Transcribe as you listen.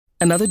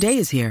Another day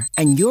is here,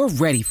 and you're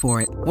ready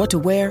for it. What to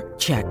wear?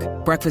 Check.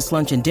 Breakfast,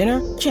 lunch, and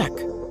dinner? Check.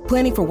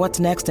 Planning for what's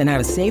next and how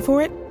to save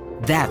for it?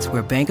 That's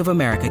where Bank of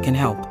America can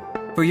help.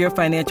 For your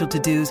financial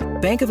to-dos,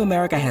 Bank of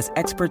America has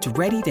experts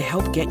ready to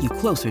help get you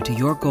closer to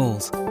your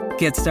goals.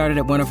 Get started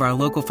at one of our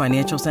local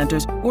financial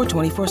centers or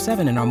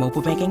 24/7 in our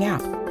mobile banking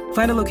app.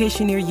 Find a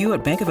location near you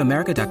at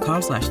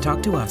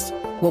bankofamerica.com/talktous.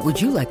 What would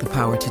you like the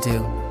power to do?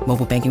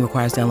 Mobile banking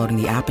requires downloading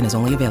the app and is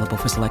only available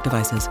for select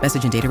devices.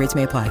 Message and data rates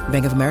may apply.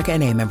 Bank of America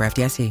N.A., member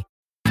FDIC.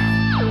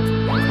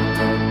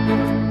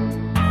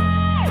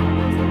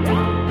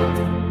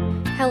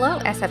 Hello,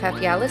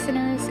 SFFEI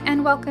listeners,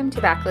 and welcome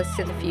to Backlist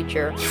to the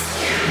Future,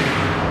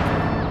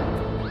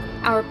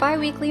 our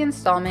bi-weekly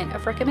installment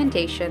of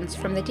recommendations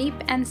from the deep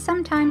and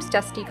sometimes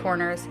dusty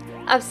corners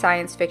of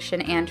science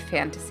fiction and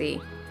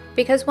fantasy.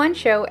 Because one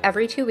show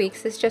every 2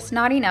 weeks is just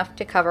not enough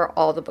to cover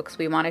all the books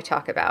we want to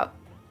talk about.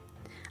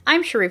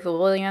 I'm Sharifa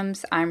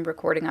Williams, I'm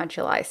recording on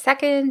July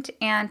 2nd,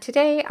 and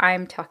today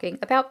I'm talking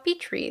about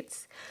beach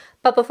reads.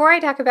 But before I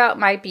talk about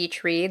my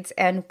beach reads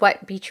and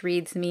what beach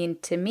reads mean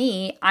to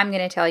me, I'm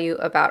going to tell you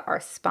about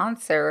our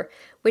sponsor,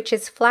 which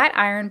is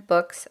Flatiron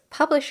Books,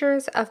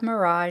 publishers of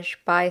Mirage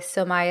by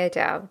Somaya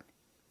Daud.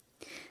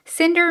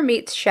 Cinder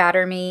meets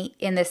Shatter Me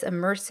in this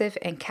immersive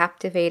and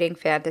captivating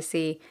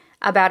fantasy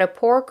about a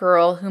poor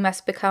girl who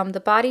must become the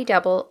body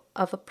double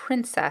of a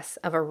princess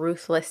of a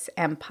ruthless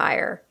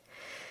empire.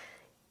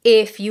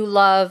 If you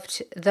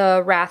loved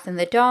The Wrath and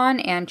the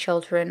Dawn and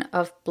Children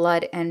of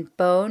Blood and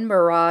Bone,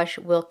 Mirage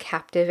will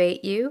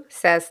captivate you,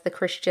 says the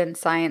Christian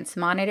Science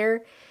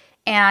Monitor,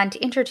 and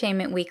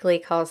Entertainment Weekly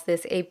calls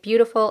this a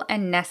beautiful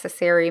and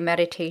necessary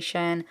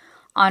meditation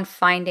on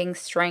finding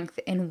strength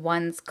in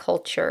one's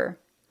culture.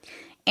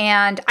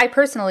 And I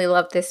personally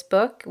love this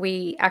book.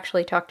 We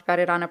actually talked about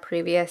it on a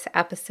previous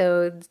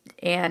episode,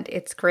 and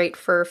it's great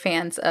for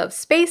fans of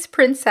space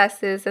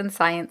princesses and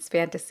science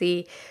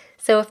fantasy.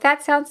 So if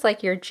that sounds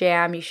like your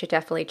jam, you should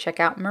definitely check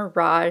out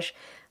Mirage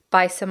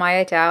by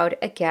Somaya Daud,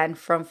 again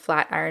from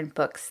Flatiron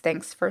Books.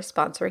 Thanks for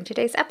sponsoring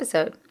today's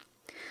episode.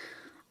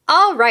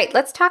 All right,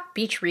 let's talk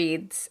beach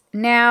reads.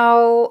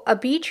 Now, a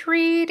beach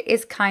read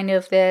is kind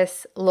of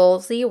this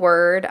lolsy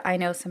word. I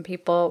know some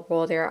people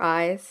roll their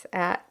eyes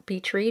at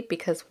beach read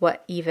because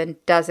what even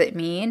does it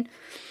mean?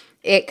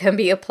 It can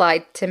be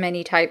applied to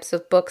many types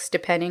of books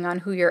depending on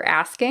who you're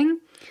asking.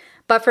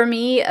 But for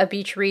me, a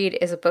beach read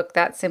is a book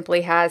that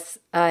simply has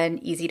an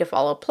easy to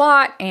follow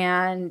plot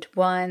and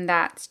one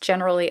that's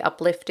generally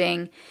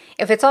uplifting.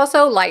 If it's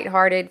also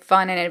lighthearted,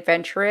 fun, and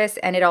adventurous,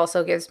 and it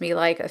also gives me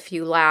like a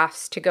few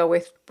laughs to go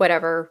with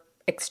whatever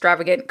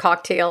extravagant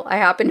cocktail I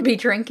happen to be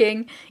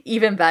drinking,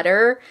 even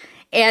better.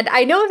 And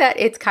I know that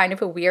it's kind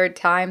of a weird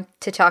time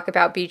to talk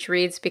about beach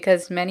reads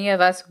because many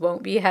of us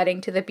won't be heading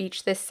to the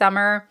beach this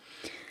summer.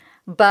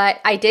 But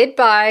I did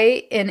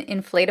buy an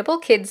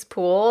inflatable kids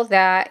pool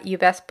that you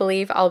best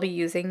believe I'll be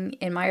using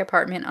in my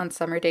apartment on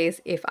summer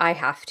days if I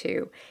have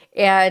to.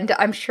 And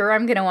I'm sure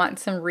I'm going to want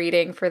some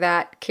reading for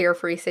that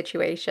carefree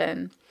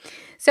situation.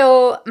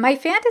 So my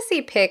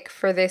fantasy pick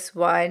for this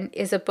one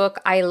is a book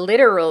I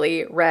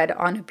literally read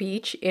on a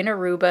beach in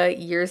Aruba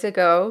years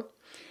ago.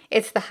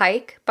 It's The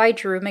Hike by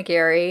Drew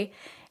Magary.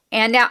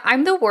 And now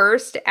I'm the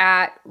worst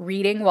at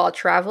reading while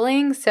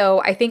traveling,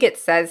 so I think it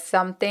says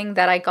something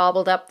that I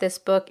gobbled up this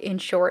book in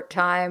short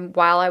time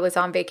while I was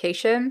on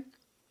vacation.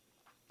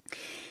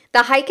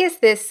 The Hike is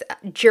this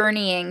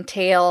journeying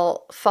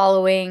tale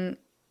following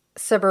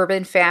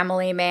suburban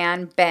family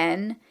man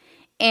Ben.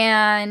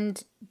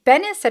 And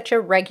Ben is such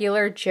a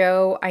regular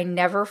Joe, I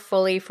never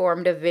fully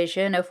formed a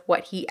vision of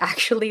what he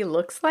actually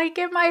looks like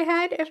in my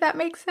head, if that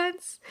makes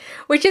sense.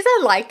 Which is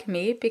unlike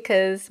me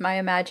because my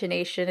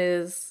imagination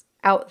is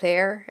out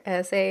there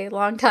as a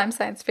longtime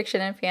science fiction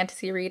and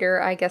fantasy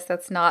reader. I guess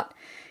that's not,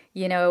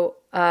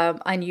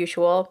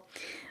 unusual.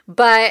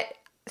 But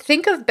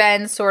think of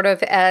Ben sort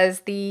of as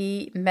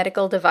the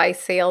medical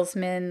device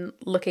salesman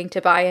looking to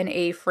buy an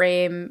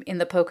A-frame in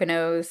the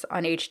Poconos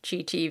on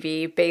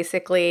HGTV.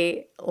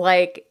 Basically,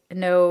 like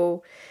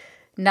no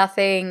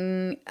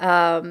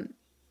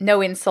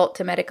insult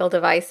to medical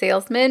device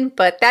salesmen,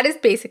 but that is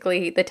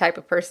basically the type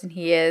of person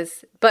he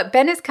is. But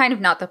Ben is kind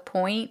of not the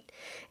point.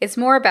 It's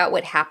more about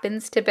what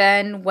happens to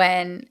Ben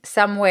when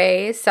some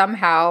way,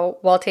 somehow,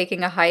 while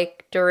taking a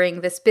hike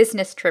during this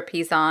business trip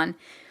he's on,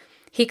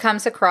 he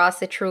comes across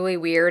a truly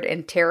weird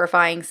and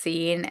terrifying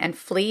scene and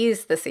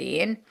flees the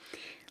scene,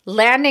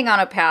 landing on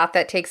a path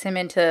that takes him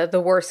into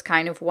the worst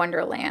kind of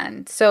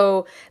wonderland.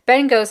 So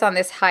Ben goes on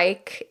this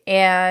hike,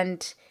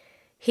 and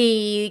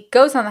he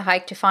goes on the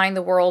hike to find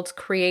the world's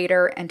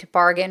creator and to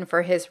bargain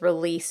for his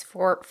release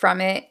from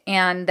it.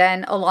 And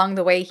then along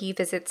the way, he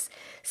visits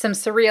some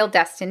surreal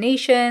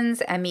destinations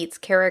and meets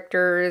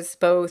characters,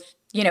 both,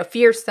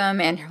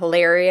 fearsome and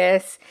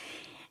hilarious.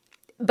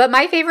 But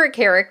my favorite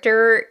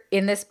character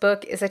in this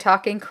book is a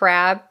talking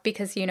crab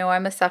because,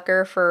 I'm a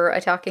sucker for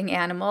a talking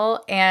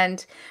animal.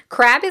 And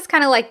Crab is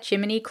kind of like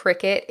Jiminy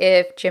Cricket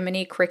if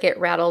Jiminy Cricket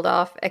rattled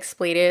off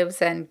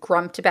expletives and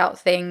grumped about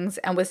things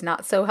and was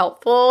not so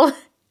helpful.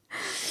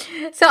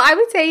 So I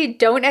would say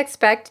don't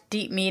expect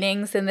deep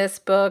meanings in this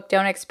book.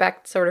 Don't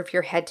expect sort of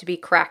your head to be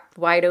cracked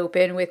wide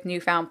open with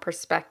newfound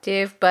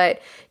perspective, but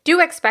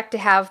do expect to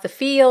have the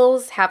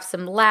feels, have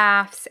some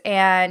laughs,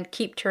 and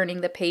keep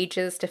turning the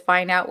pages to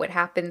find out what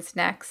happens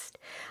next.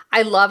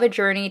 I love a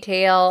journey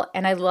tale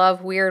and I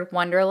love weird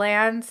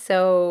wonderland,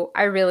 so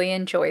I really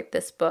enjoyed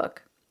this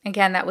book.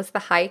 Again, that was The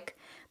Hike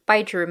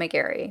by Drew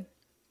Magary.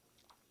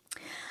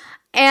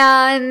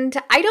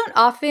 And I don't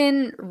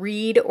often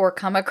read or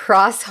come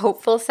across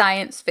hopeful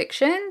science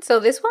fiction, so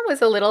this one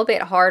was a little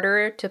bit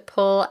harder to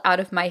pull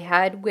out of my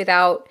head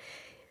without,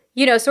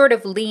 sort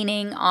of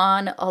leaning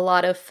on a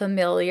lot of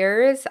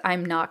familiars.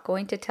 I'm not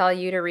going to tell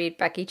you to read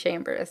Becky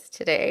Chambers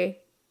today,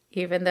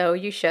 even though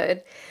you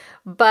should,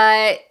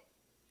 but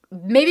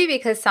maybe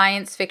because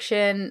science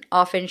fiction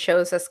often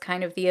shows us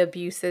kind of the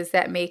abuses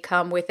that may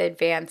come with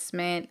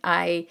advancement,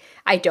 I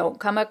don't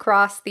come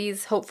across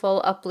these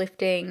hopeful,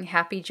 uplifting,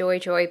 happy,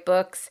 joy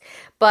books.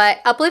 But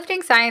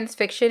uplifting science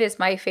fiction is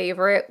my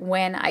favorite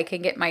when I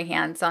can get my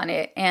hands on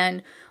it.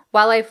 And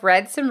while I've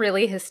read some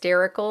really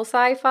hysterical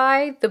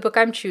sci-fi, the book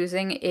I'm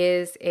choosing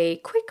is a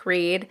quick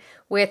read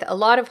with a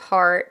lot of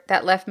heart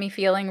that left me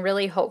feeling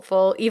really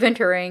hopeful, even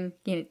during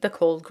the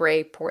cold,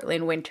 gray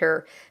Portland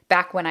winter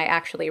back when I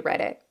actually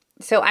read it.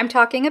 So I'm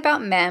talking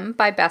about Mem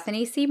by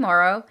Bethany C.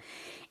 Morrow.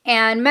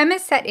 And Mem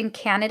is set in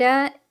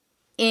Canada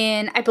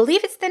in, I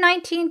believe it's the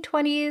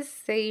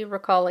 1920s. They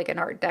recall like an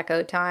Art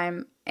Deco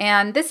time.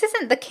 And this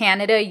isn't the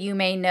Canada you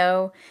may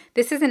know.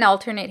 This is an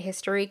alternate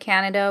history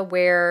Canada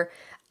where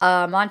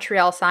a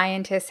Montreal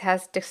scientist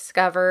has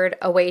discovered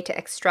a way to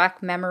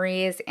extract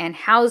memories and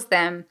house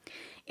them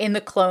in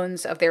the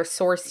clones of their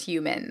source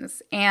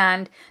humans.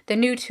 And the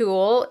new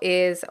tool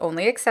is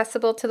only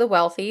accessible to the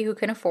wealthy who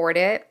can afford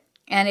it.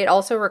 And it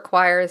also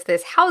requires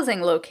this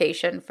housing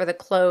location for the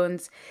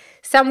clones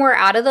somewhere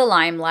out of the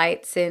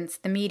limelight, since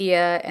the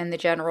media and the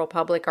general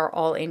public are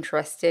all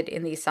interested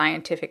in these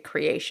scientific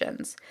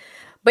creations.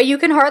 But you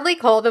can hardly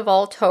call the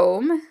vault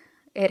home.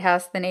 It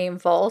has the name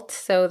Vault,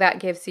 so that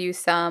gives you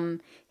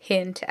some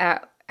hint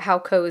at how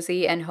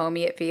cozy and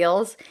homey it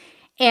feels.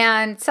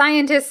 And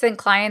scientists and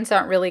clients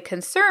aren't really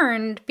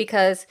concerned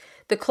because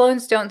the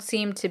clones don't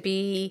seem to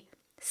be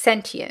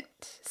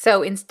sentient.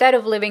 So instead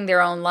of living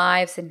their own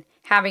lives and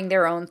having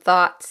their own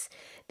thoughts,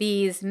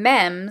 these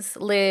MEMs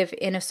live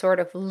in a sort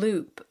of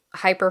loop,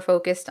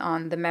 hyper-focused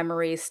on the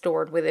memories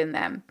stored within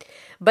them.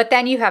 But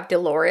then you have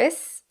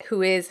Dolores,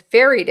 who is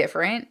very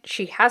different.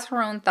 She has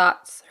her own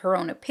thoughts, her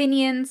own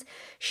opinions.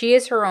 She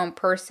is her own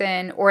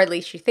person, or at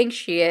least she thinks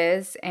she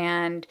is,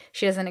 and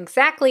she doesn't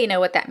exactly know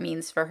what that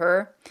means for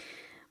her.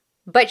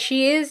 But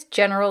she is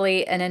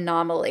generally an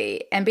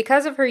anomaly, and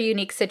because of her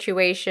unique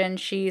situation,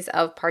 she's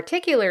of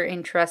particular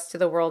interest to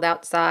the world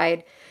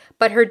outside.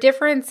 But her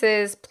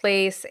differences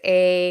place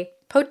a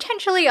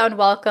potentially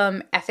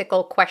unwelcome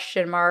ethical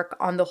question mark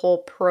on the whole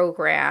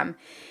program.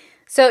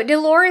 So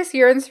Dolores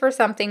yearns for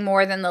something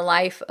more than the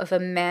life of a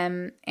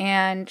mem,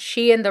 and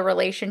she and the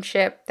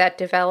relationship that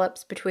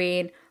develops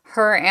between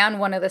her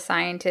and one of the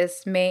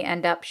scientists may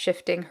end up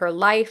shifting her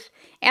life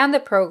and the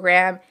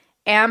program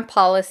and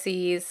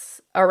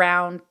policies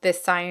around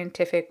this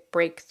scientific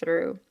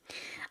breakthrough.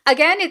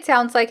 Again, it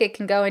sounds like it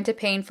can go into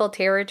painful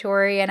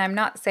territory, and I'm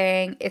not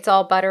saying it's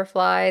all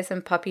butterflies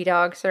and puppy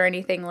dogs or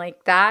anything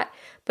like that,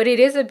 but it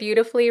is a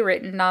beautifully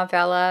written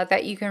novella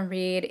that you can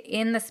read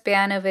in the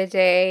span of a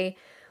day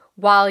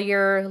while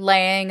you're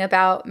laying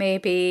about,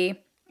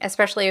 maybe,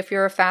 especially if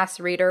you're a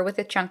fast reader with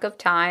a chunk of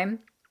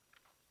time.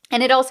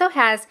 And it also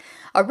has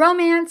a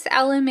romance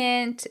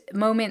element,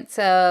 moments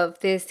of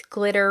this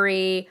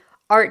glittery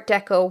Art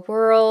Deco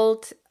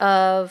world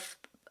of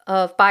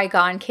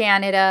bygone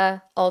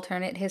Canada,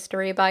 alternate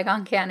history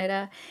bygone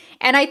Canada.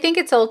 And I think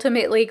it's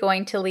ultimately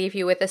going to leave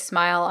you with a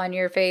smile on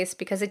your face,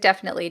 because it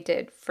definitely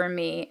did for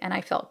me, and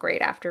I felt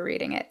great after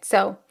reading it.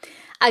 So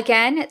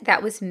again,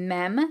 that was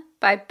Mem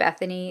by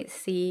Bethany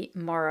C.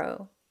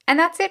 Morrow. And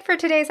that's it for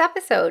today's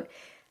episode.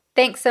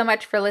 Thanks so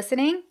much for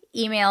listening.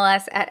 Email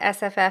us at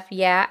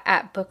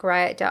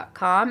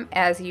sffyeah@bookriot.com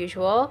as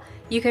usual.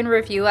 You can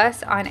review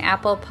us on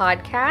Apple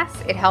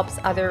Podcasts. It helps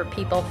other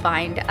people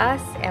find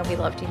us, and we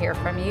love to hear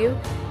from you.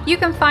 You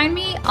can find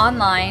me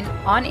online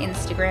on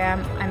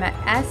Instagram. I'm at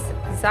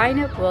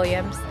 @Zainab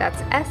Williams.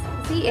 That's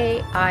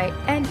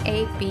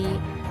SZAINAB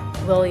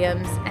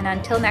Williams. And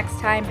until next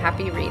time,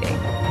 happy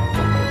reading.